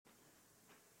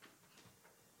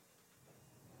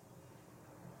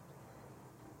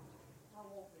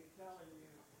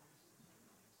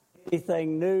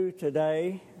anything new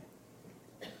today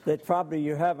that probably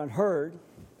you haven't heard.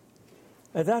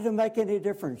 It doesn't make any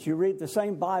difference. You read the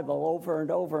same Bible over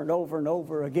and over and over and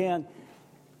over again.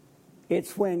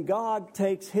 It's when God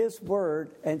takes His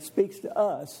Word and speaks to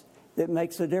us that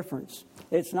makes a difference.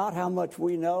 It's not how much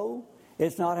we know.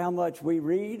 It's not how much we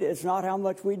read. It's not how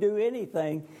much we do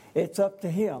anything. It's up to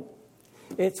Him.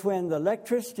 It's when the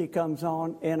electricity comes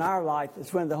on in our life.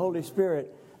 It's when the Holy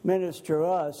Spirit ministers to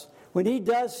us. When He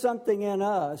does something in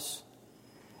us,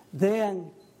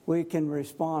 then we can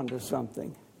respond to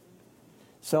something.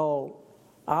 So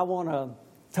I want to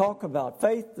talk about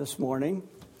faith this morning.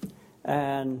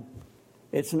 And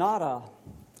it's not an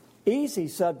easy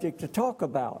subject to talk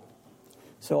about.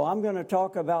 So I'm going to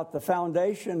talk about the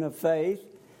foundation of faith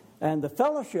and the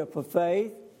fellowship of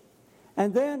faith,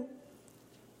 and then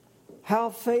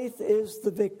how faith is the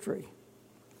victory.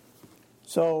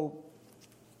 So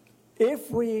if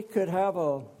we could have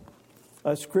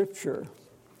a scripture,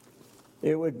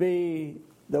 it would be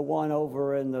the one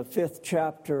over in the 5th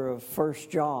chapter of 1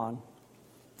 John,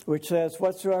 which says,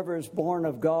 "Whatsoever is born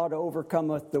of God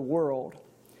overcometh the world.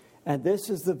 And this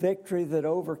is the victory that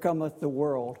overcometh the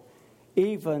world,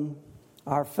 even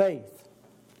our faith."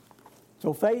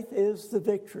 So faith is the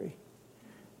victory.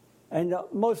 And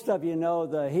most of you know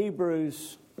the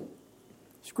Hebrews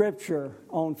scripture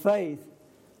on faith,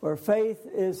 where faith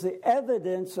is the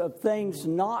evidence of things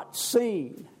not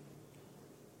seen.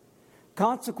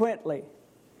 Consequently,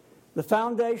 the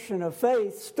foundation of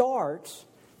faith starts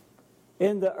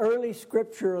in the early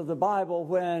scripture of the Bible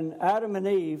when Adam and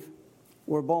Eve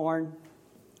were born.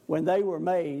 When they were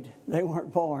made, they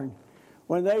weren't born.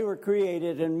 When they were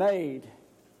created and made.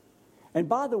 And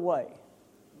by the way,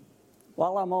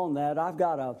 while I'm on that, I've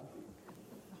got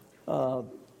a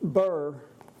burr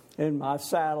in my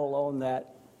saddle on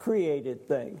that created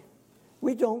thing.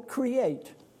 We don't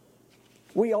create.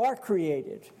 We are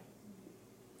created.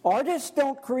 Artists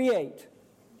don't create.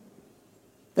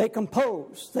 They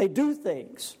compose. They do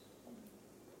things.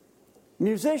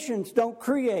 Musicians don't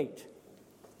create.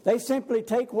 They simply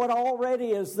take what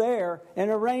already is there and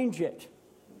arrange it.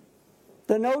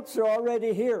 The notes are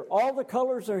already here. All the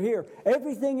colors are here.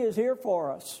 Everything is here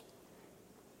for us.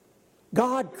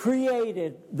 God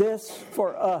created this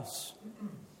for us.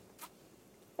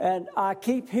 And I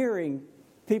keep hearing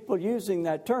people using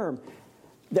that term.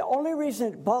 The only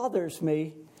reason it bothers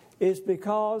me is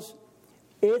because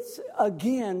it's,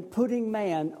 again, putting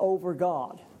man over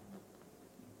God.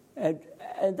 And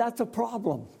that's a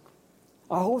problem.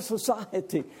 Our whole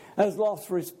society has lost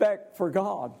respect for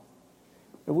God.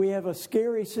 We have a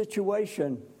scary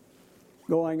situation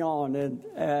going on.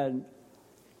 And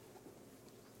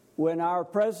when our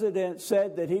president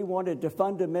said that he wanted to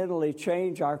fundamentally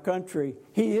change our country,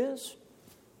 he is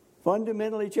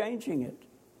fundamentally changing it.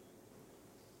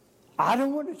 I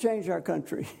don't want to change our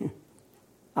country.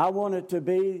 I want it to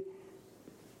be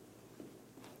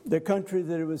the country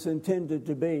that it was intended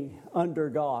to be, under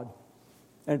God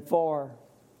and for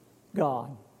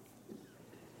God.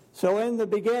 So in the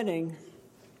beginning,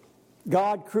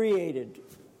 God created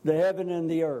the heaven and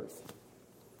the earth.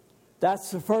 That's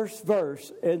the first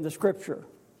verse in the scripture.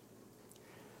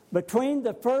 Between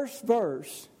the first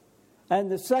verse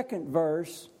and the second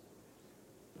verse,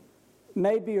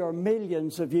 maybe are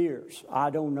millions of years. I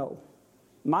don't know.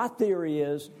 My theory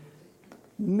is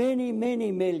many,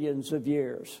 many millions of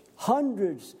years.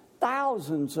 Hundreds,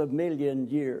 thousands of million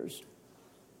years.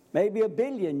 Maybe 1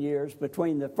 billion years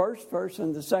between the first verse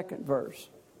and the second verse.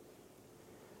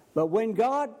 But when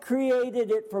God created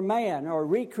it for man, or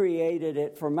recreated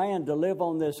it for man to live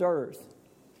on this earth,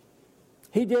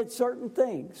 He did certain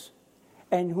things.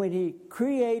 And when He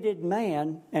created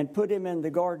man and put him in the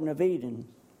Garden of Eden,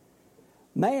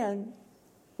 man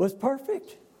was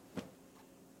perfect.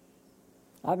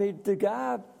 I mean, the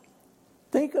guy,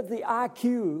 think of the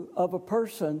IQ of a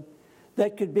person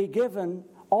that could be given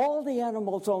all the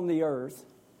animals on the earth,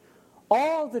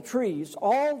 all the trees,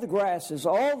 all the grasses,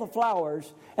 all the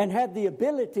flowers, and have the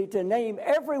ability to name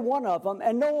every one of them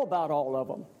and know about all of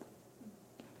them.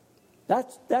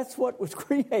 That's what was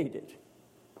created.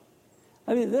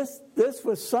 I mean, this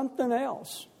was something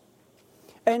else.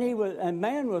 And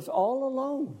man was all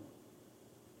alone.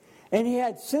 And he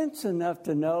had sense enough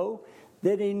to know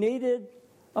that he needed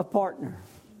a partner.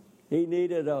 He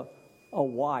needed a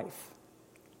wife.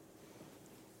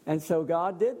 And so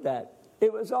God did that.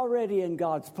 It was already in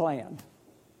God's plan.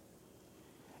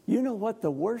 You know what the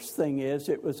worst thing is?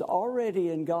 It was already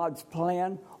in God's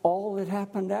plan, all that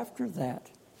happened after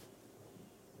that.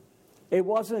 It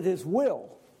wasn't His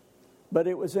will, but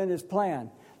it was in His plan.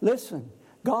 Listen,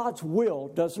 God's will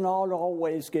does not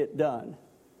always get done.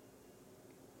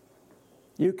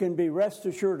 You can be rest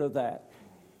assured of that.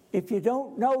 If you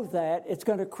don't know that, it's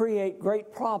going to create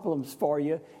great problems for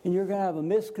you, and you're going to have a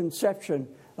misconception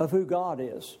of who God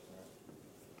is.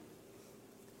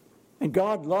 And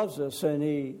God loves us, and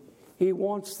He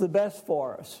wants the best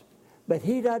for us. But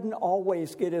He doesn't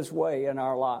always get His way in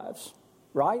our lives,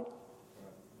 right?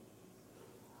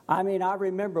 I mean, I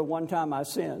remember one time I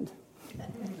sinned.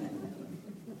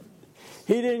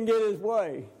 He didn't get His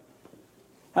way.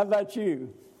 How about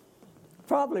you?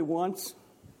 Probably once.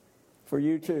 For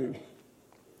you too.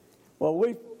 Well,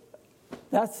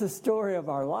 that's the story of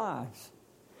our lives.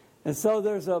 And so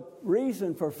there's a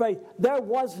reason for faith. There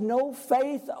was no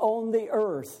faith on the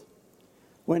earth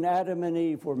when Adam and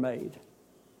Eve were made.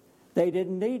 They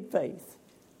didn't need faith.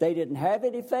 They didn't have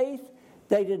any faith.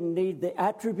 They didn't need the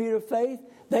attribute of faith.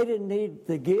 They didn't need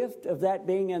the gift of that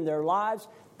being in their lives.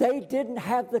 They didn't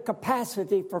have the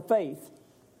capacity for faith.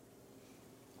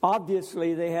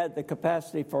 Obviously, they had the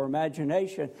capacity for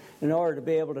imagination in order to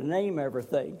be able to name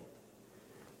everything.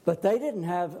 But they didn't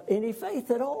have any faith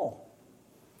at all.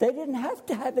 They didn't have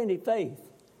to have any faith.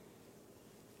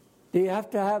 Do you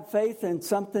have to have faith in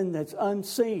something that's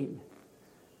unseen?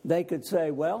 They could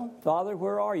say, well, Father,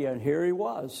 where are you? And here He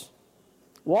was,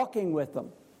 walking with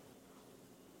them.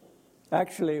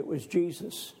 Actually, it was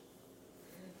Jesus.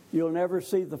 You'll never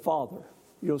see the Father.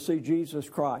 You'll see Jesus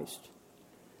Christ.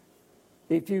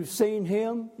 If you've seen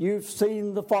Him, you've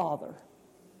seen the Father.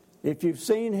 If you've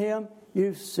seen Him,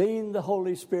 you've seen the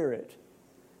Holy Spirit.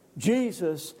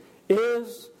 Jesus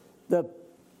is the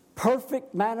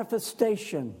perfect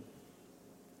manifestation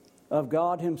of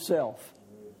God Himself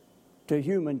to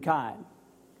humankind.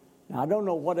 Now, I don't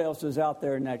know what else is out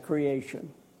there in that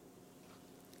creation.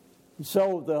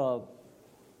 So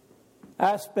the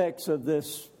aspects of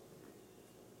this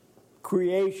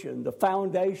creation, the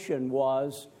foundation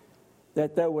was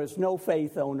that there was no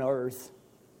faith on earth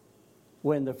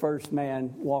when the first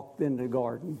man walked in the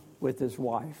garden with his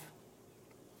wife.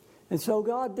 And so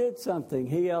God did something.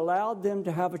 He allowed them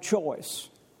to have a choice.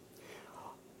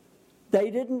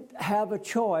 They didn't have a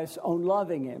choice on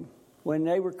loving Him. When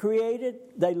they were created,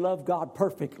 they loved God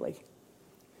perfectly.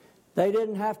 They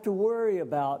didn't have to worry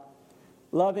about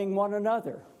loving one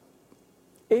another.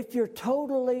 If you're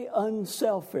totally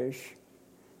unselfish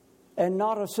and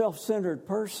not a self-centered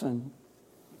person,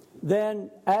 then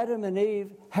Adam and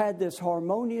Eve had this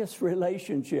harmonious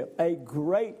relationship, a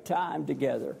great time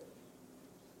together.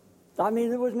 I mean,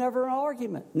 there was never an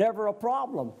argument, never a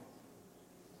problem.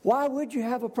 Why would you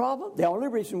have a problem? The only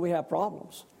reason we have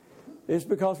problems is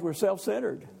because we're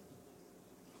self-centered.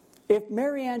 If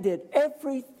Marianne did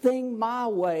everything my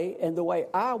way and the way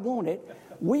I want it,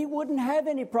 we wouldn't have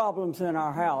any problems in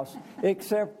our house,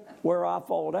 except where I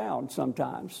fall down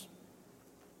sometimes.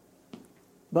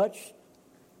 But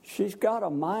she's got a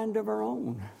mind of her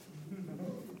own.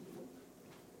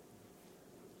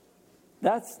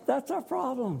 That's our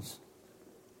problems.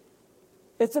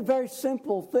 It's a very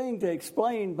simple thing to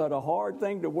explain, but a hard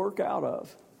thing to work out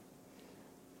of.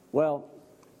 Well,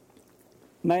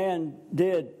 man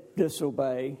did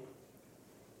disobey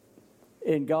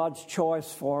in God's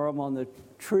choice for him on the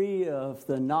tree of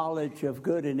the knowledge of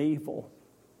good and evil.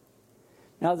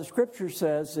 Now, the Scripture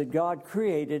says that God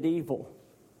created evil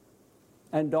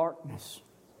and darkness.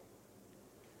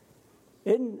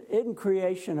 Isn't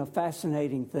creation a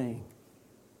fascinating thing?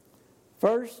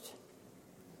 First,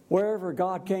 wherever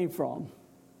God came from,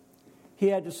 He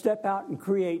had to step out and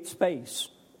create space.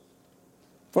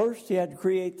 First, He had to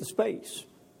create the space.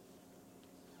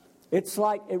 It's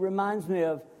like, it reminds me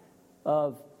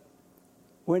of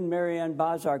when Marianne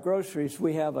buys our groceries,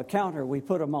 we have a counter we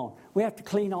put them on. We have to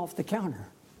clean off the counter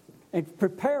and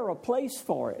prepare a place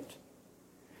for it.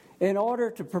 In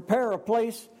order to prepare a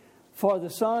place for the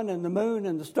sun and the moon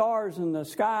and the stars and the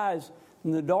skies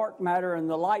and the dark matter and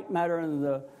the light matter and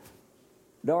the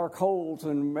dark holes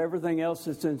and everything else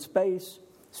that's in space,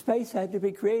 space had to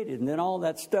be created. And then all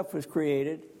that stuff was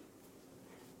created.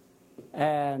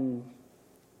 And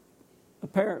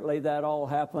apparently that all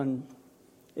happened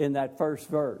in that first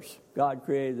verse. God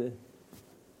created the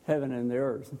heaven and the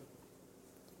earth.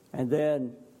 And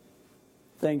then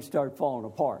things started falling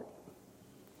apart.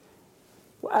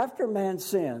 Well, after man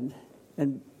sinned,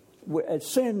 and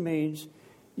sin means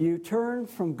you turn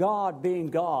from God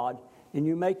being God and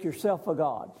you make yourself a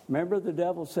god. Remember, the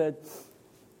devil said,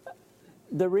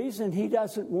 the reason he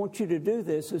doesn't want you to do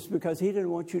this is because he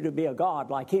didn't want you to be a god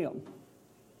like him.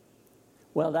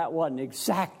 Well, that wasn't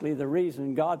exactly the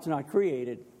reason. God's not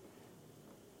created.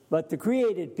 But the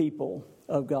created people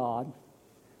of God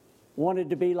wanted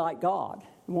to be like God,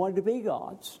 wanted to be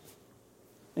gods.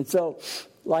 And so,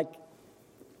 like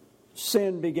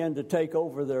sin began to take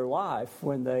over their life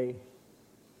when they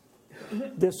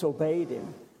disobeyed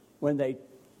Him, when they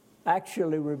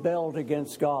actually rebelled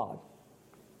against God.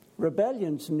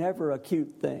 Rebellion's never a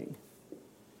cute thing.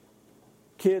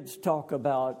 Kids talk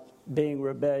about being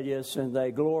rebellious, and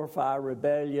they glorify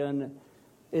rebellion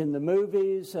in the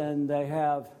movies, and they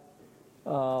have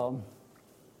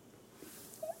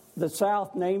the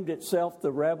South named itself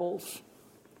the Rebels.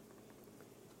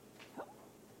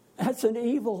 That's an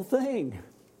evil thing.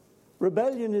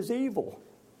 Rebellion is evil.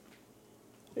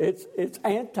 It's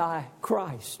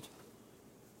anti-Christ.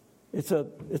 It's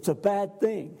a bad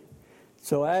thing.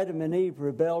 So Adam and Eve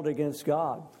rebelled against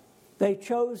God. They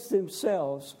chose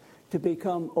themselves to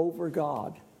become over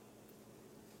God.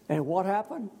 And what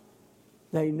happened?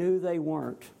 They knew they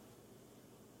weren't.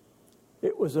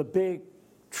 It was a big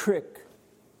trick.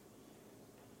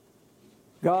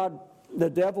 The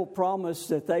devil promised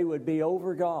that they would be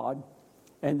over God,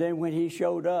 and then when he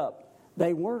showed up,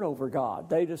 they weren't over God.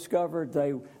 They discovered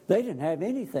they didn't have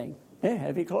anything. They didn't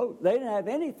have any clothes. They didn't have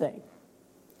anything.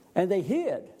 And they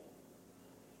hid.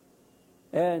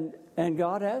 And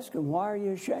God asked them, "Why are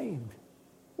you ashamed?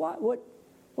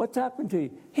 What's happened to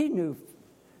you?" He knew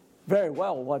very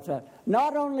well what's happened.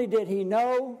 Not only did he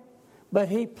know, but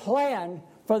he planned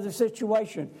for the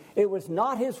situation. It was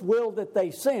not his will that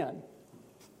they sin,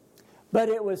 but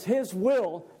it was his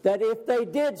will that if they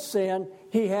did sin,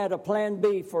 he had a plan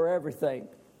B for everything.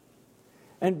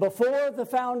 And before the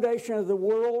foundation of the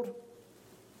world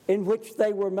in which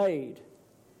they were made,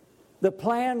 the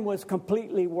plan was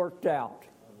completely worked out.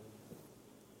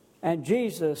 And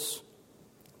Jesus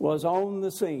was on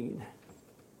the scene.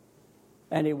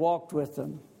 And he walked with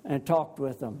them and talked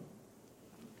with them.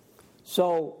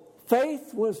 So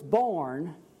faith was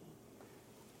born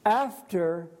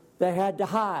after they had to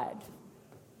hide.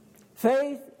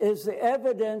 Faith is the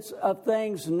evidence of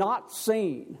things not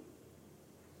seen.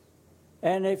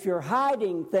 And if you're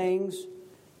hiding things,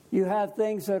 you have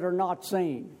things that are not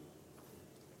seen.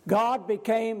 God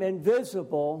became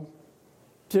invisible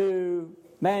to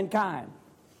mankind.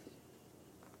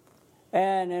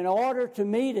 And in order to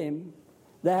meet him,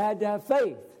 they had to have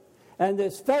faith. And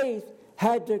this faith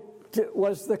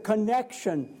was the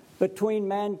connection between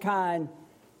mankind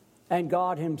and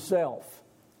God himself.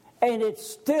 And it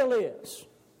still is.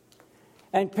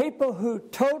 And people who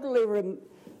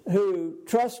who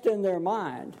trust in their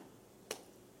mind,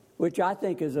 which I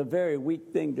think is a very weak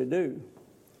thing to do.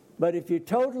 But if you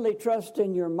totally trust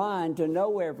in your mind to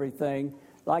know everything,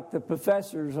 like the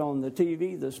professors on the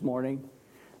TV this morning,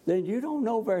 then you don't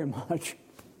know very much.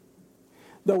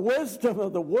 The wisdom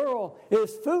of the world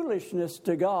is foolishness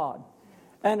to God.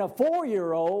 And a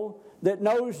 4-year-old that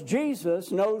knows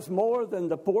Jesus knows more than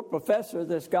the poor professor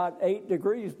that's got 8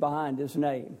 degrees behind his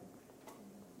name.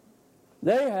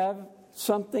 They have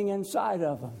something inside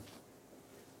of them.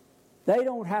 They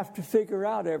don't have to figure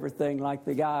out everything like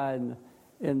the guy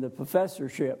in the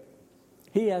professorship.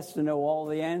 He has to know all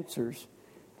the answers.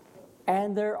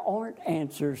 And there aren't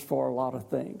answers for a lot of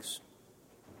things.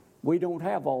 We don't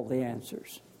have all the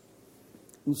answers.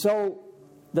 And so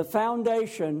the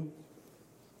foundation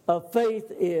of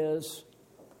faith is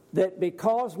that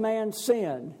because man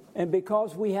sinned, and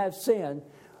because we have sin,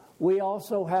 we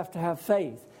also have to have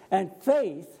faith. And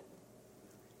faith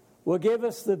will give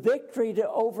us the victory to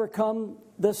overcome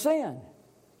the sin.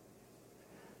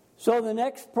 So the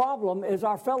next problem is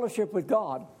our fellowship with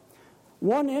God.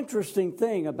 One interesting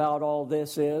thing about all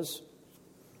this is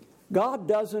God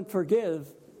doesn't forgive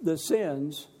the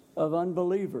sins of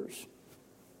unbelievers.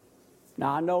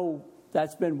 Now, I know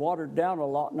that's been watered down a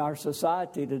lot in our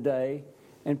society today,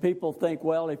 and people think,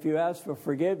 well, if you ask for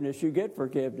forgiveness, you get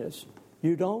forgiveness.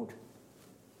 You don't.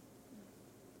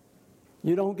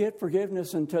 You don't get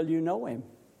forgiveness until you know him.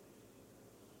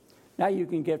 Now, you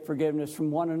can get forgiveness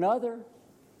from one another.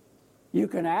 You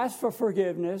can ask for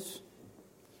forgiveness,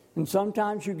 and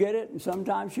sometimes you get it and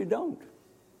sometimes you don't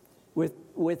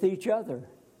with each other.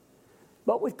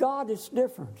 But with God, it's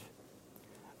different.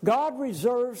 God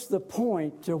reserves the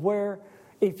point to where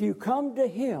if you come to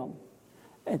him,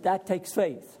 and that takes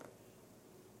faith.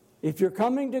 If you're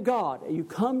coming to God, you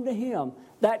come to him,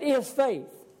 that is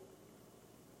faith.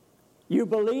 You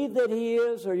believe that he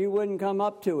is, or you wouldn't come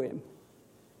up to him.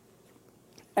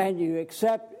 And you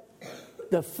accept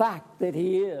the fact that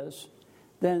he is,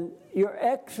 then you're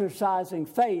exercising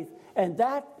faith, and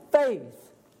that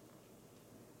faith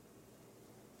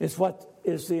is what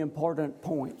is the important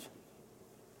point.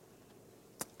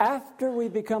 After we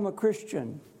become a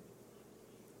Christian,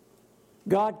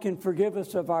 God can forgive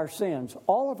us of our sins,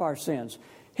 all of our sins.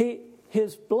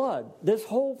 His blood. This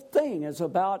whole thing is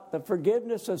about the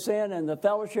forgiveness of sin and the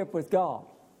fellowship with God.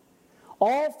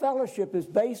 All fellowship is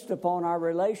based upon our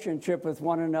relationship with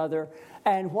one another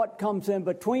and what comes in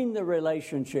between the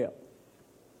relationship.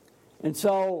 And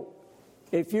so,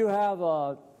 if you have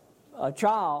a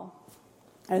child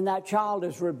and that child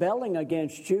is rebelling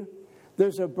against you,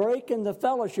 there's a break in the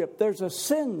fellowship. There's a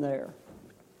sin there.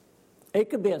 It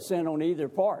could be a sin on either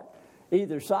part,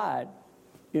 either side,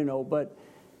 but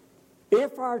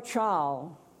if our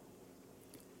child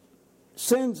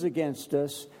sins against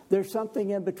us, there's something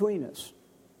in between us.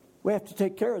 We have to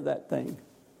take care of that thing.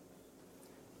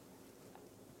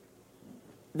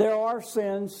 There are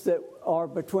sins that are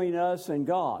between us and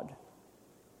God.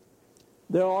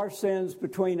 There are sins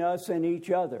between us and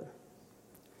each other.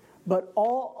 But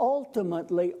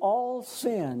ultimately, all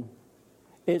sin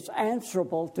is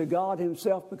answerable to God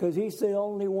Himself, because He's the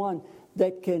only one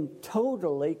that can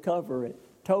totally cover it,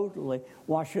 totally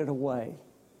wash it away,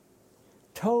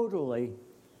 totally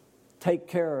take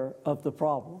care of the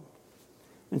problem.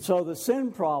 And so the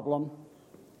sin problem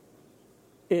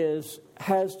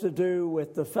has to do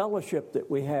with the fellowship that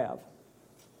we have.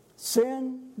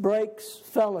 Sin breaks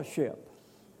fellowship.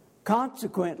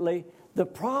 Consequently, the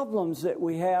problems that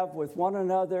we have with one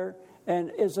another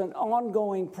and is an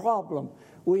ongoing problem.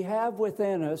 We have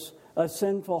within us a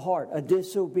sinful heart, a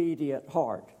disobedient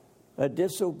heart, a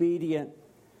disobedient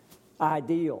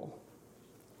ideal.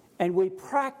 And we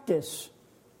practice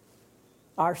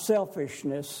our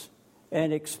selfishness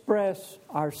and express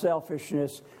our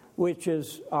selfishness, which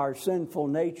is our sinful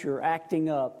nature acting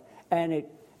up, and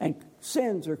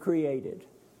sins are created.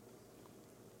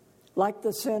 Like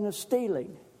the sin of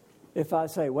stealing. If I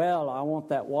say, well, I want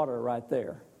that water right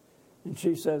there, and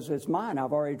she says, it's mine,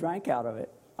 I've already drank out of it.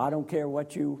 I don't care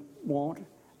what you want.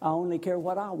 I only care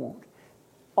what I want.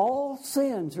 All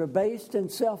sins are based in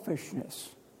selfishness.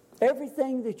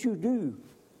 Everything that you do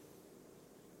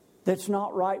that's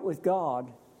not right with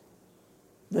God,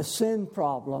 the sin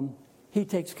problem, He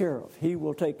takes care of. He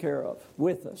will take care of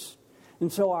with us.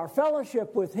 And so our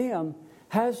fellowship with Him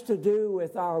has to do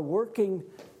with our working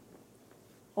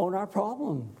on our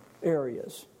problem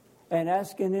areas and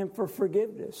asking Him for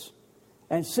forgiveness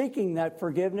and seeking that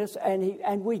forgiveness,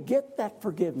 and we get that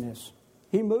forgiveness.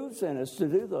 He moves in us to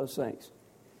do those things.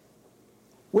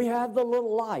 We have the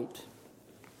little light,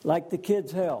 like the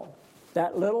kids held.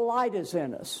 That little light is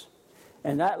in us.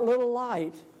 And that little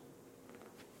light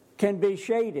can be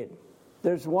shaded.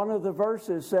 There's one of the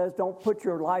verses says, don't put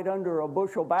your light under a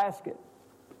bushel basket.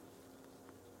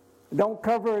 Don't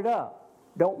cover it up.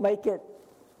 Don't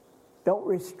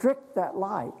restrict that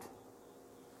light.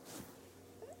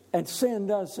 And sin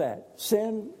does that.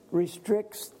 Sin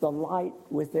restricts the light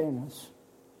within us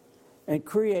and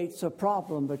creates a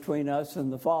problem between us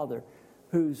and the Father,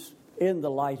 who's in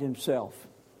the light Himself.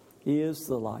 He is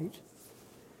the light.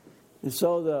 And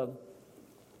so the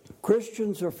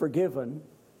Christians are forgiven,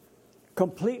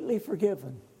 completely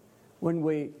forgiven, when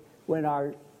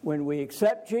we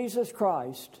accept Jesus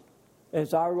Christ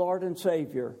as our Lord and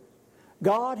Savior.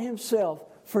 God Himself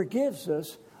forgives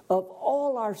us of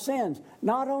all our sins.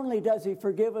 Not only does He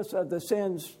forgive us of the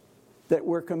sins that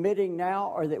we're committing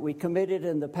now or that we committed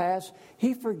in the past,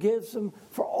 He forgives them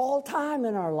for all time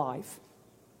in our life.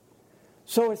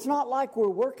 So it's not like we're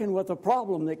working with a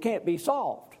problem that can't be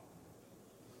solved.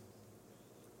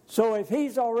 So if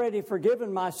He's already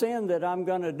forgiven my sin that I'm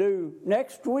going to do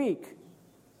next week,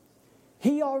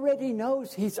 He already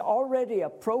knows. He's already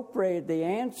appropriated the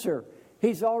answer.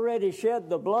 He's already shed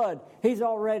the blood. He's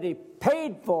already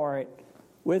paid for it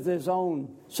with His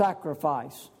own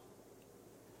sacrifice.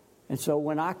 And so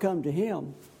when I come to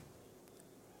Him,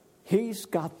 He's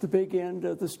got the big end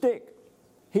of the stick.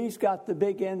 He's got the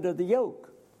big end of the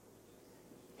yoke.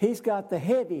 He's got the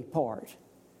heavy part.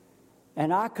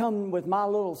 And I come with my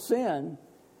little sin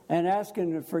and ask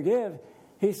Him to forgive.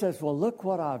 He says, well, look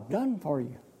what I've done for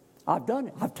you. I've done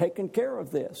it. I've taken care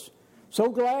of this. So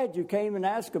glad you came and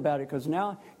asked about it, because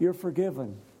now you're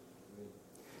forgiven.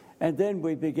 And then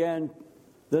we began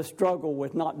the struggle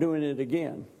with not doing it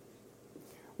again.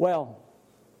 Well,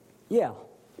 yeah.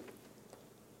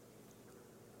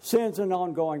 Sin's an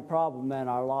ongoing problem in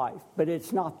our life, but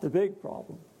it's not the big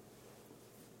problem.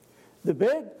 The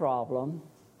big problem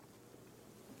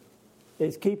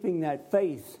is keeping that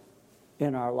faith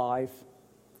in our life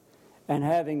and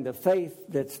having the faith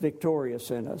that's victorious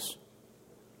in us.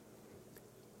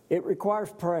 It requires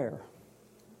prayer.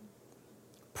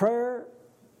 Prayer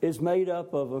is made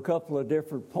up of a couple of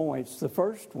different points. The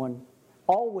first one,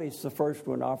 always the first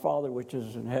one, our Father which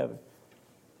is in heaven,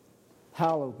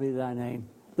 hallowed be thy name.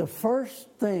 The first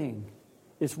thing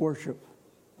is worship.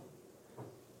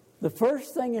 The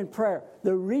first thing in prayer,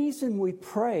 the reason we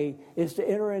pray is to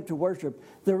enter into worship.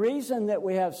 The reason that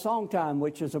we have song time,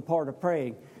 which is a part of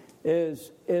praying,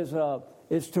 is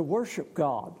to worship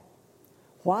God.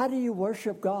 Why do you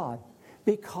worship God?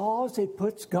 Because it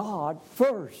puts God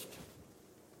first.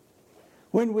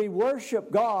 When we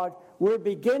worship God, we're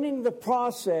beginning the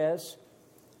process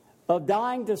of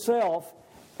dying to self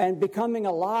and becoming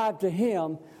alive to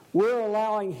Him. We're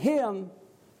allowing Him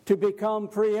to become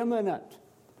preeminent,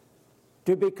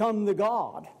 to become the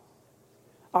God.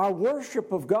 Our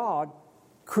worship of God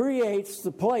creates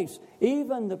the place.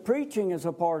 Even the preaching is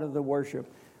a part of the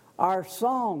worship. Our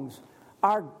songs,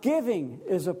 our giving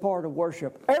is a part of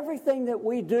worship. Everything that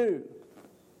we do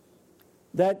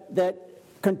that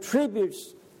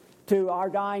contributes to our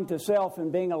dying to self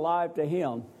and being alive to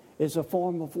Him is a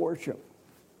form of worship.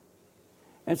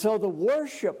 And so the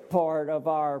worship part of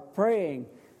our praying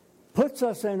puts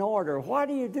us in order. Why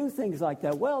do you do things like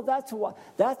that? Well,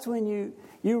 that's when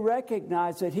you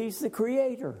recognize that He's the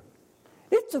Creator.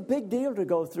 It's a big deal to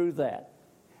go through that.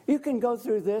 You can go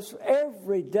through this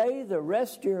every day the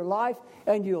rest of your life,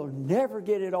 and you'll never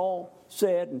get it all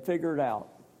said and figured out.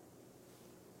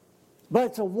 But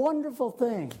it's a wonderful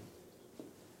thing,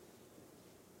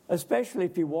 especially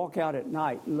if you walk out at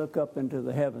night and look up into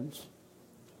the heavens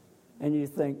and you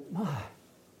think, my,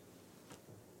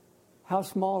 how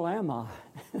small am I?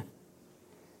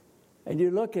 And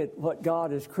you look at what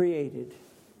God has created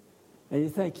and you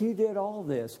think, you did all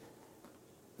this.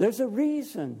 There's a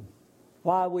reason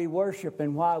why we worship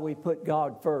and why we put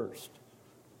God first.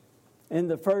 In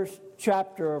the first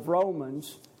chapter of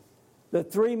Romans, the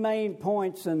three main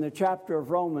points in the chapter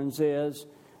of Romans is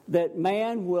that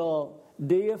man will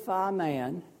deify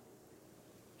man,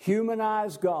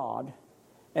 humanize God,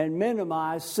 and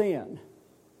minimize sin.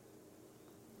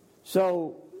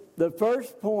 So the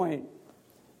first point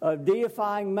of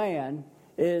deifying man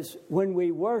is when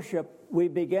we worship, we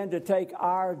begin to take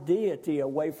our deity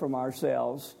away from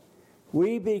ourselves.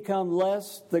 We become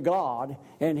less the God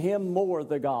and Him more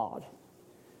the God.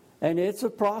 And it's a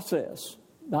process.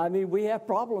 I mean, we have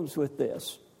problems with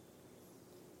this.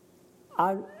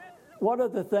 One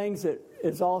of the things that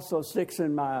is also sticks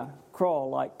in my craw,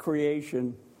 like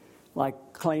creation,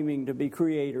 like claiming to be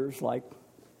creators, like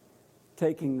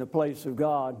taking the place of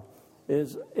God,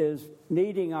 is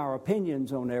needing our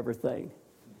opinions on everything.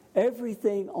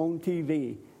 Everything on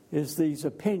TV is these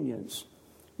opinions.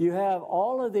 You have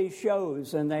all of these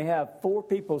shows, and they have 4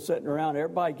 people sitting around.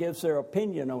 Everybody gives their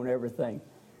opinion on everything.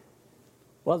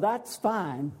 Well, that's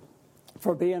fine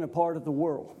for being a part of the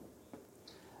world.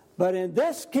 But in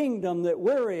this kingdom that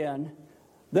we're in,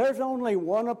 there's only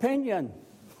one opinion.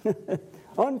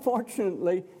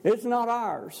 Unfortunately, it's not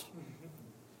ours.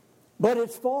 But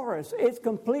it's for us. It's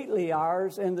completely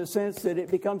ours in the sense that it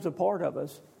becomes a part of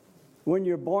us. When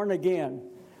you're born again,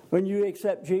 when you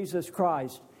accept Jesus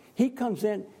Christ, He comes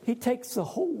in, He takes the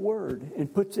whole Word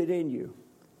and puts it in you.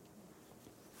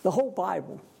 The whole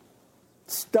Bible,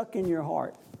 stuck in your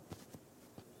heart.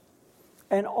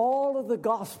 And all of the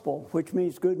gospel, which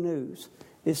means good news,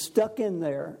 is stuck in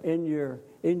there in your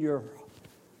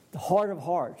heart of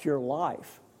hearts, your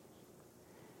life.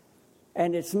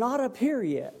 And it's not up here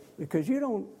yet, because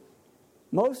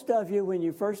most of you, when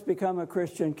you first become a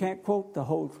Christian, can't quote the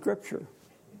whole Scripture.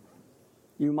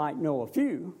 You might know a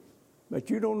few, but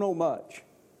you don't know much.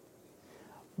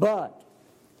 But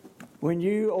when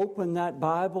you open that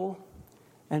Bible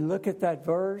and look at that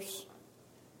verse,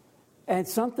 and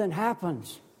something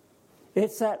happens,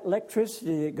 it's that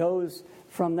electricity that goes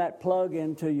from that plug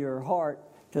into your heart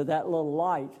to that little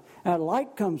light. And a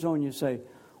light comes on, you say,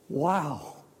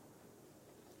 wow,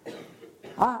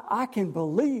 I can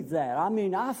believe that. I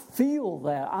mean, I feel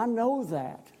that. I know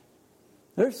that.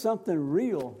 There's something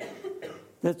real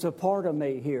that's a part of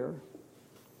me here.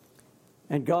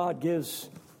 And God gives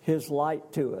His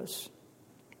light to us.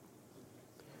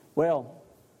 Well,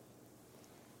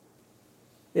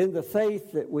 in the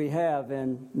faith that we have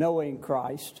in knowing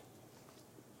Christ,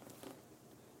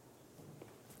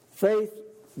 faith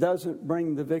doesn't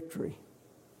bring the victory.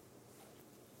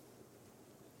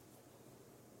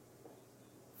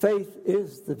 Faith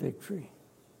is the victory.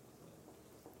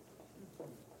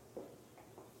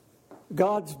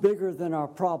 God's bigger than our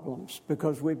problems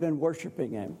because we've been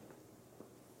worshiping Him.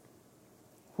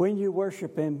 When you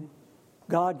worship Him,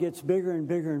 God gets bigger and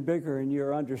bigger and bigger in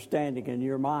your understanding and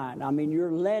your mind. I mean,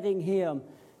 you're letting Him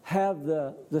have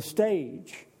the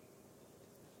stage.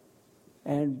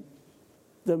 And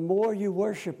the more you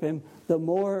worship Him, the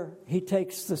more He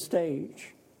takes the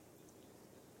stage.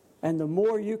 And the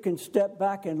more you can step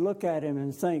back and look at Him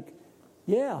and think,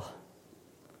 yeah,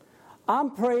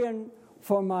 I'm praying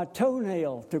for my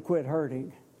toenail to quit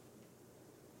hurting.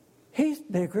 He's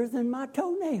bigger than my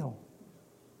toenail.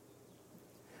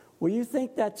 Well, you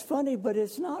think that's funny, but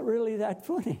it's not really that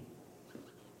funny.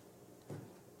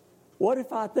 What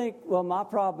if I think, well, my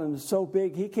problem is so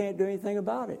big, he can't do anything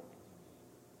about it?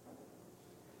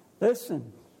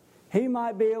 Listen, he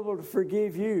might be able to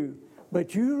forgive you,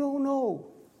 but you don't know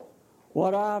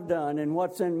what I've done and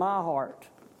what's in my heart.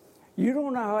 You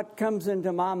don't know what comes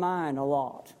into my mind a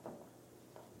lot.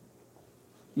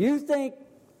 You think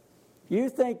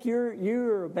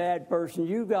you're a bad person.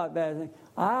 You got bad things.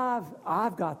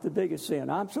 I've got the biggest sin.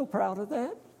 I'm so proud of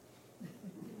that.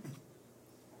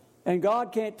 And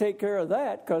God can't take care of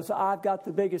that because I've got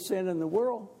the biggest sin in the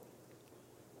world.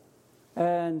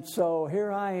 And so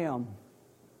here I am.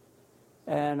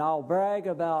 And I'll brag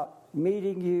about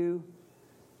meeting you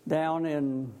down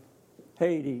in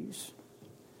Hades.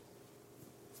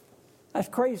 That's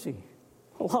crazy.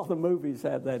 A lot of the movies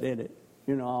have that in it.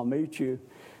 You know, I'll meet you.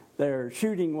 They're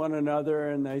shooting one another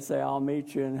and they say, I'll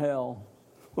meet you in hell.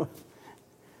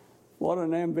 What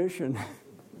an ambition.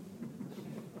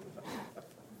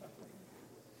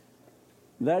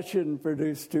 That shouldn't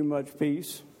produce too much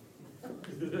peace.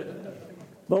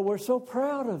 But we're so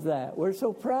proud of that. We're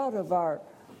so proud of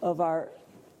our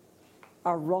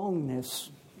wrongness,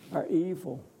 our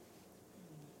evil.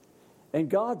 And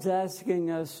God's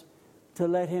asking us to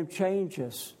let him change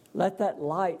us. Let that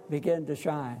light begin to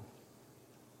shine.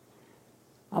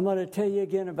 I'm going to tell you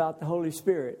again about the Holy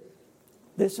Spirit.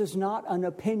 This is not an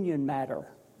opinion matter.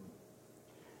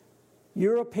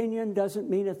 Your opinion doesn't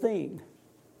mean a thing.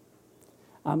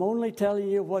 I'm only telling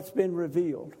you what's been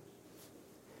revealed.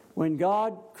 When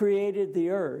God created the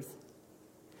earth,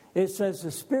 it says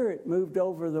the Spirit moved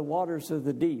over the waters of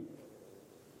the deep.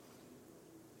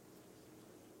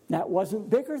 That wasn't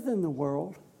bigger than the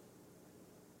world.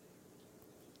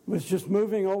 It was just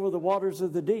moving over the waters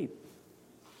of the deep.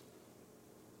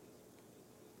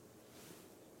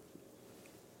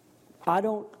 I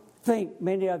don't think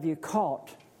many of you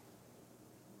caught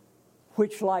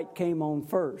which light came on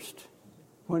first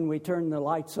when we turned the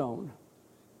lights on.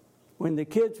 When the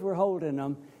kids were holding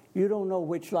them, you don't know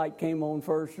which light came on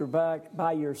first or back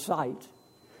by your sight.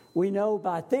 We know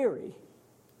by theory,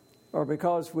 or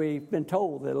because we've been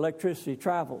told that electricity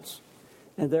travels,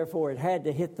 and therefore it had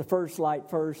to hit the first light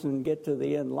first and get to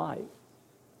the end light.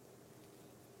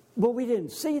 But we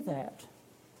didn't see that.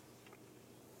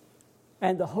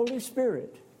 And the Holy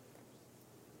Spirit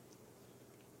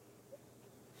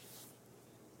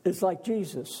is like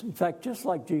Jesus. In fact, just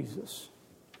like Jesus.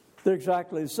 They're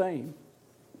exactly the same.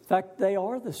 In fact, they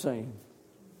are the same.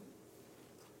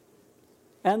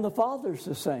 And the Father's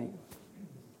the same.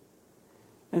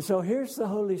 And so here's the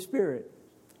Holy Spirit.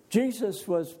 Jesus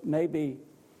was maybe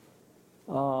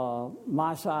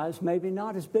my size, maybe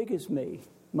not as big as me.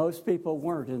 Most people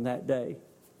weren't in that day.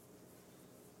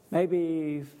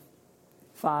 Maybe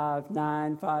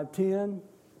 5'9", 5'10".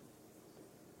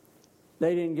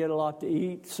 They didn't get a lot to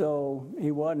eat, so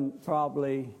he wasn't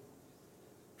probably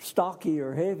stocky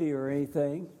or heavy or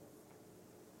anything.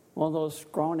 One of those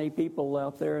scrawny people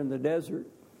out there in the desert.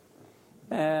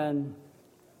 And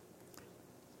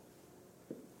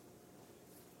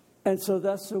so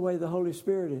that's the way the Holy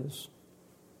Spirit is.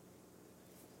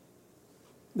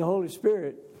 The Holy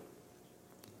Spirit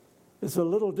is a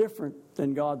little different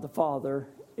than God the Father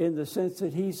in the sense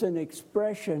that he's an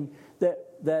expression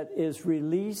that is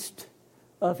released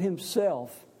of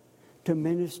himself to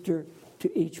minister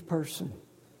to each person.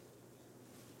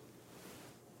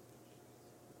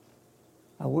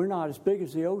 Now, we're not as big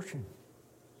as the ocean.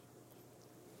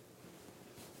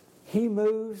 He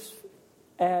moves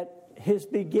at his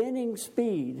beginning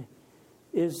speed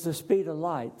is the speed of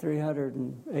light,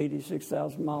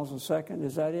 386,000 miles a second.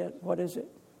 Is that it? What is it?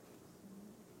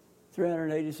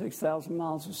 386,000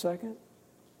 miles a second?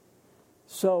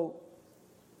 So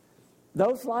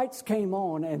those lights came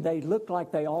on, and they looked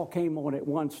like they all came on at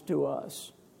once to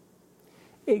us.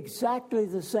 Exactly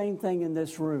the same thing in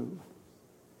this room.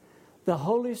 The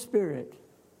Holy Spirit,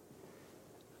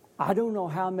 I don't know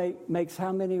how makes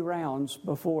how many rounds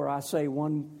before I say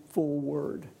one full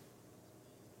word.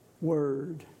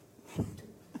 Word.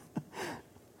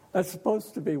 That's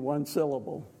supposed to be one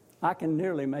syllable. I can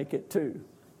nearly make it two.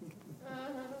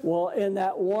 Well, in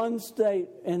that one state,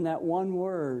 in that one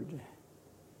word,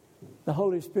 the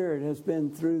Holy Spirit has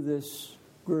been through this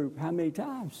group how many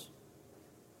times?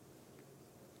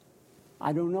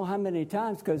 I don't know how many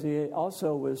times because he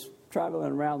also was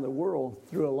traveling around the world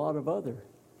through a lot of other.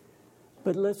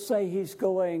 But let's say he's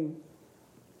going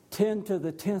 10 to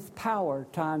the 10th power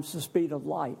times the speed of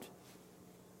light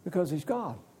because he's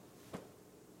God.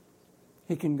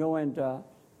 he can go into,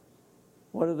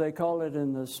 what do they call it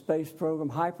in the space program?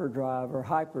 Hyperdrive or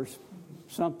hyper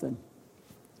something.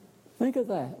 Think of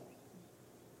that.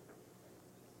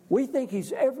 We think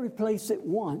he's every place at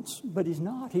once, but he's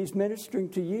not. He's ministering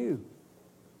to you.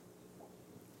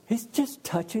 He's just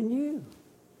touching you.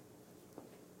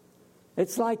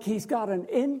 It's like he's got an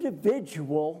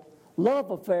individual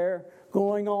love affair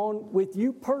going on with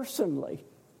you personally.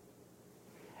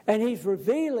 And he's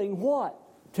revealing what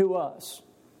to us?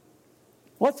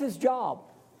 What's his job?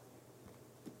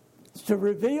 It's to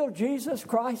reveal Jesus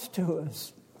Christ to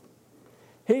us.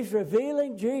 He's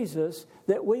revealing Jesus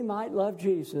that we might love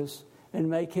Jesus and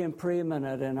make him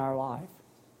preeminent in our life.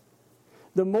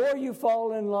 The more you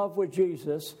fall in love with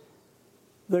Jesus,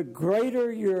 the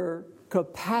greater your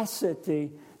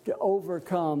capacity to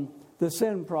overcome the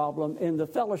sin problem in the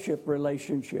fellowship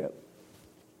relationship.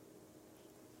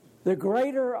 The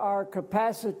greater our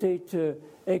capacity to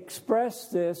express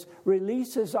this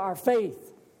releases our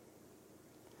faith.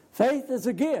 Faith is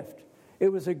a gift. It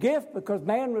was a gift because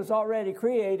man was already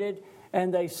created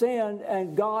and they sinned,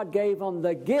 and God gave them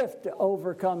the gift to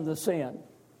overcome the sin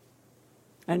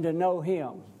and to know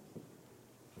him.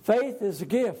 Faith is a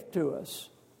gift to us.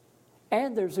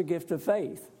 And there's a gift of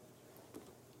faith.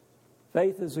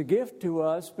 Faith is a gift to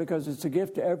us because it's a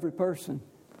gift to every person.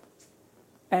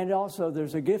 And also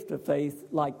there's a gift of faith,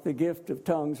 like the gift of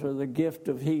tongues or the gift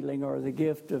of healing or the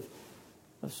gift of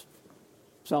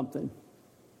something.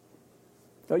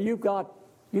 So you've got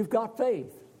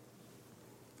faith.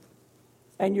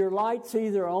 And your light's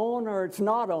either on or it's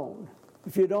not on.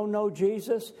 If you don't know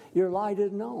Jesus, your light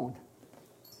isn't on.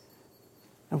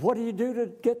 And what do you do to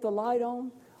get the light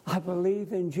on? I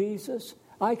believe in Jesus.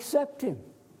 I accept him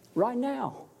right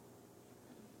now.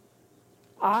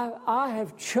 I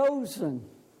have chosen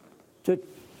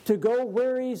to go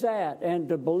where he's at and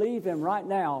to believe him right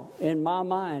now in my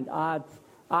mind. I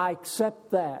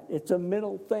accept that. It's a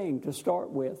middle thing to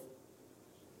start with.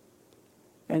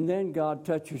 And then God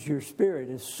touches your spirit.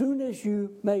 As soon as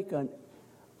you make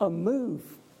a move,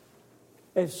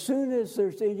 as soon as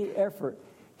there's any effort,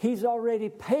 he's already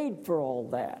paid for all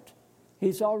that.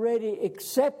 He's already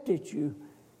accepted you.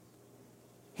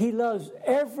 He loves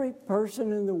every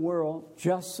person in the world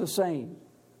just the same.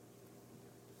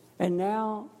 And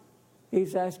now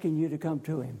he's asking you to come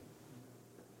to him.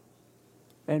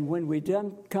 And when we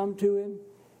come to him,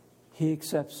 he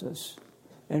accepts us.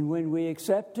 And when we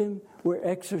accept him, we're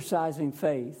exercising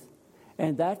faith.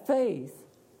 And that faith,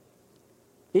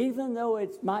 even though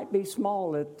it might be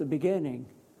small at the beginning,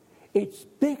 it's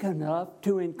big enough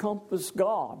to encompass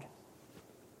God.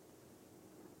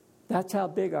 That's how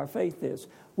big our faith is.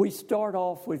 We start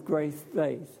off with great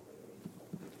faith.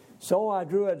 So I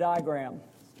drew a diagram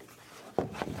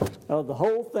of the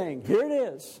whole thing. Here it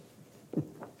is.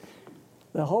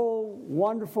 The whole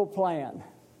wonderful plan.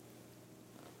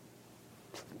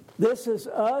 This is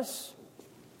us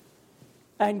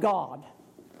and God.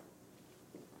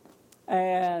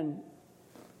 And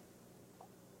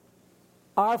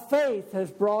our faith has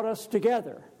brought us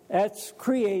together. That's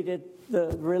created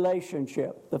the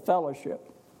relationship, the fellowship.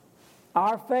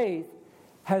 Our faith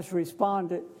has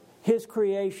responded, his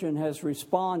creation has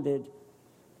responded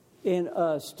in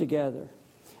us together.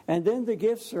 And then the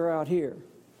gifts are out here.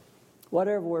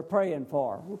 Whatever we're praying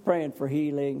for. We're praying for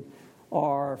healing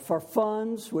or for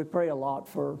funds. We pray a lot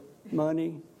for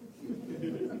money.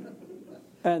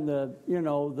 And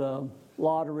the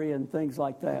lottery and things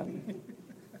like that.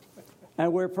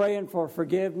 And we're praying for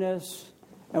forgiveness.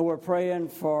 And we're praying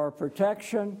for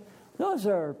protection. There's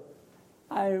a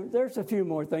few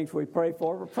more things we pray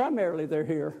for, but primarily they're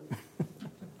here.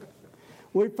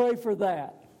 We pray for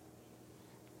that.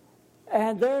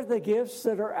 And they're the gifts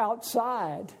that are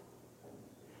outside.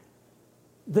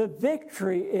 The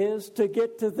victory is to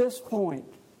get to this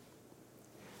point.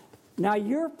 Now,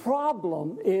 your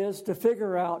problem is to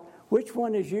figure out which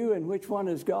one is you and which one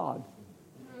is God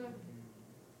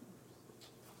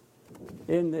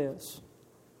in this.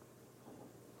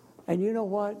 And you know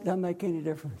what? Doesn't make any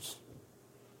difference.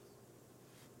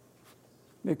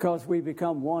 Because we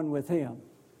become one with him.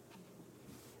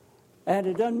 And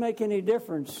it doesn't make any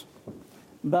difference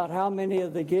about how many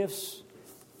of the gifts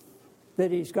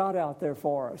that he's got out there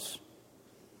for us.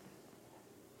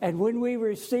 And when we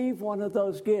receive one of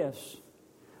those gifts,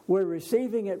 we're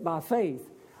receiving it by faith.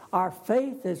 Our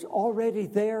faith is already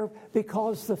there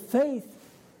because the faith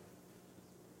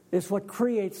is what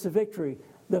creates the victory.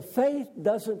 The faith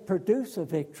doesn't produce a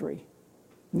victory,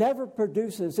 never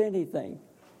produces anything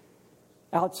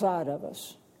outside of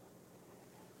us.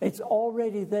 It's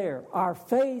already there. Our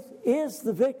faith is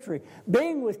the victory.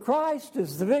 Being with Christ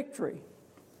is the victory.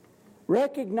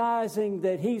 recognizing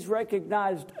that He's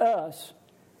recognized us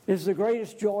is the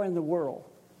greatest joy in the world.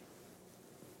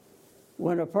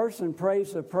 When a person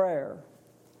prays a prayer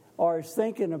or is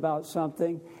thinking about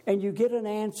something and you get an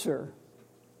answer,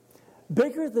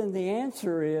 bigger than the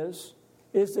answer is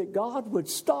that God would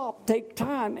stop, take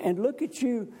time, and look at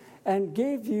you and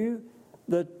give you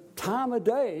the time of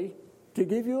day to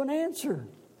give you an answer.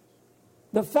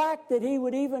 The fact that He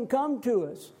would even come to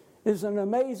us is an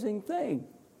amazing thing.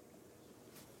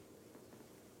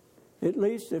 At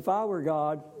least if I were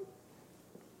God,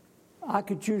 I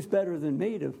could choose better than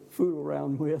me to fool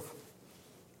around with.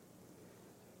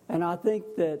 And I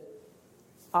think that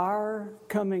our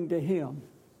coming to Him,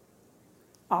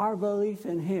 our belief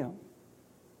in Him,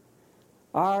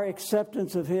 our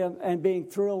acceptance of Him and being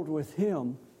thrilled with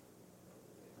Him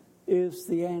is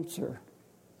the answer.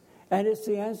 And it's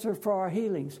the answer for our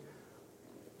healings.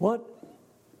 What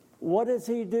does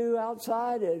He do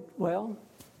outside it? Well,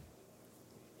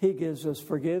 He gives us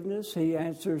forgiveness. He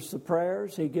answers the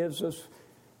prayers. He gives us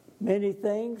many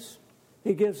things.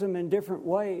 He gives them in different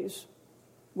ways.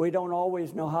 We don't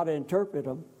always know how to interpret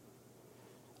them.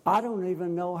 I don't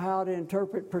even know how to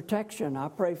interpret protection. I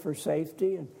pray for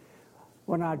safety, and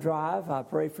when I drive, I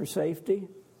pray for safety.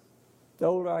 The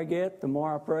older I get, the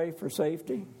more I pray for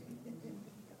safety.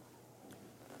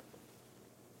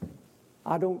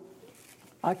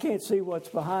 I can't see what's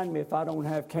behind me if I don't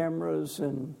have cameras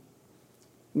and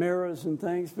mirrors and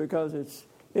things, because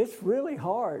it's really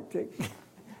hard to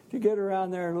get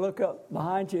around there and look up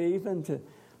behind you.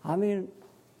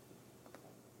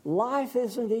 Life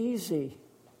isn't easy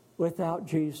without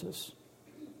Jesus.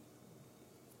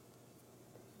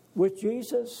 With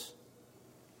Jesus,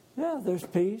 there's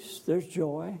peace, there's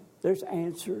joy, there's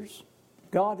answers.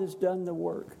 God has done the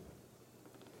work.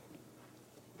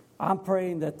 I'm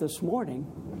praying that this morning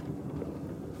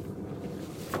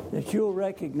that you'll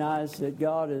recognize that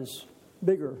God is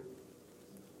bigger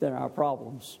than our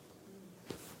problems.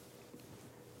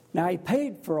 Now, He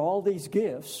paid for all these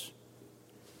gifts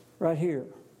right here.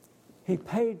 He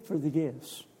paid for the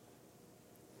gifts.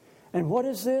 And what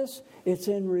is this? It's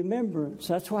in remembrance.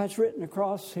 That's why it's written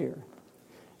across here.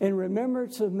 In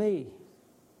remembrance of me.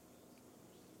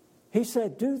 He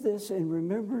said, do this in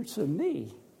remembrance of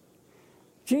me.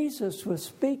 Jesus was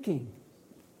speaking.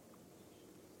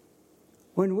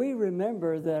 When we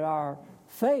remember that our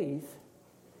faith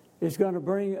is going to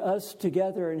bring us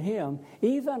together in Him,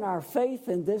 even our faith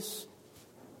in this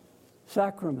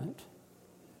sacrament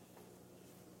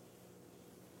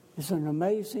is an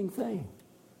amazing thing.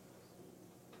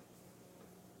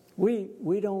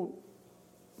 We don't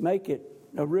make it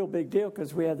a real big deal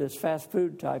because we have this fast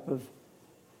food type of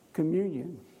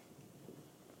communion.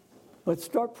 But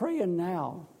start praying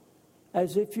now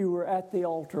as if you were at the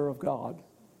altar of God.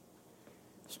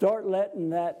 Start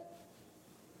letting that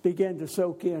begin to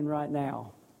soak in right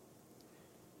now.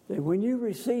 That when you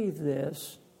receive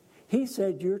this, He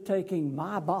said, you're taking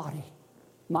my body,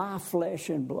 my flesh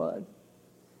and blood.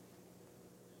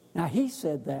 Now, He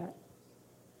said that.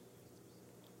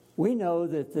 We know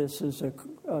that this is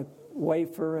a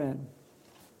wafer and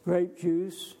grape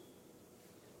juice.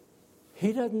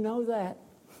 He doesn't know that.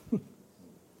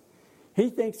 He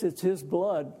thinks it's His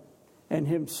blood and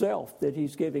Himself that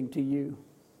He's giving to you.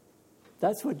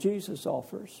 That's what Jesus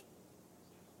offers.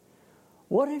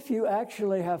 What if you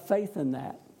actually have faith in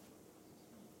that?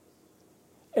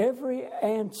 Every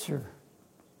answer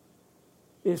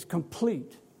is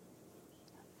complete.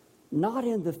 Not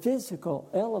in the physical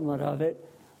element of it,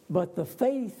 but the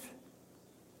faith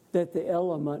that the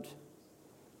element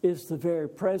is the very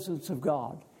presence of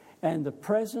God. And the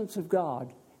presence of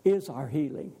God is our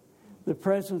healing. The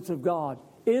presence of God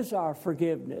is our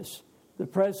forgiveness. The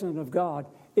presence of God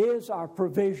is our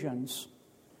provisions.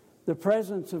 The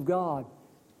presence of God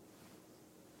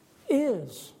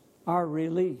is our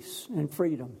release and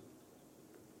freedom.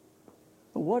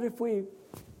 But what if we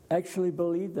actually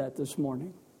believe that this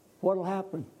morning? What will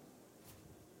happen?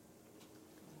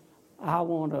 I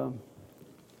want to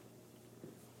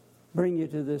bring you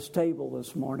to this table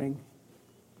this morning.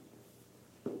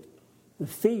 The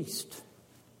feast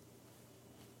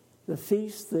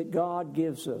that God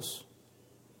gives us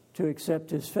to accept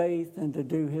His faith and to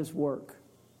do His work.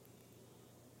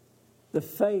 The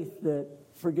faith that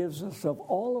forgives us of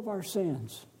all of our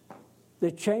sins,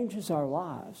 that changes our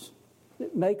lives,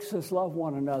 that makes us love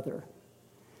one another,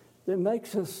 that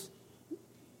makes us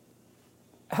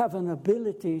have an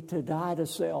ability to die to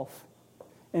self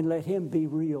and let Him be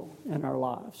real in our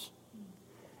lives.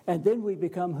 And then we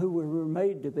become who we were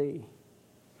made to be.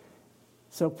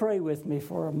 So pray with me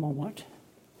for a moment.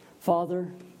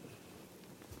 Father,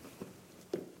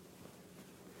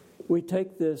 we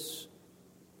take this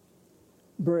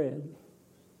bread.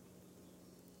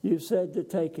 You said to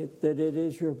take it, that it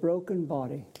is your broken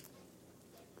body.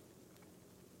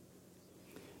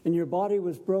 And your body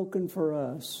was broken for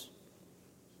us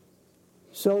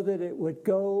so that it would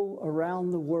go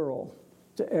around the world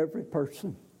to every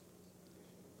person.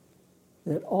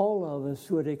 That all of us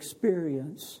would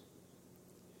experience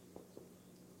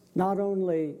not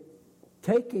only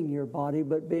taking your body,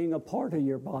 but being a part of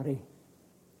your body.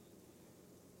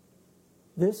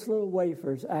 This little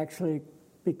wafer is actually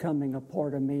becoming a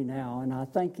part of me now, and I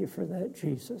thank you for that,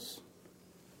 Jesus.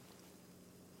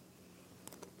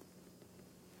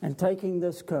 And taking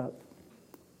this cup,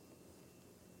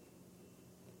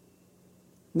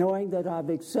 knowing that I've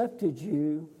accepted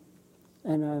you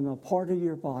and I'm a part of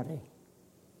your body,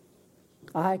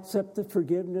 I accept the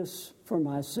forgiveness for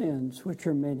my sins, which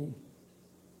are many,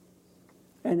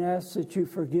 and ask that you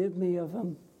forgive me of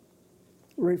them,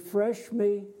 refresh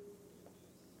me,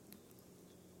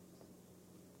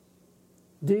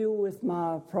 deal with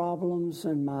my problems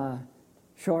and my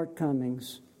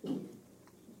shortcomings,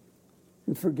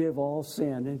 and forgive all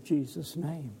sin in Jesus'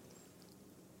 name.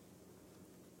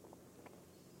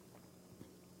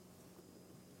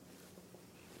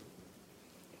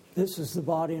 This is the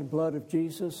body and blood of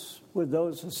Jesus. Would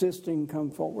those assisting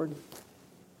come forward?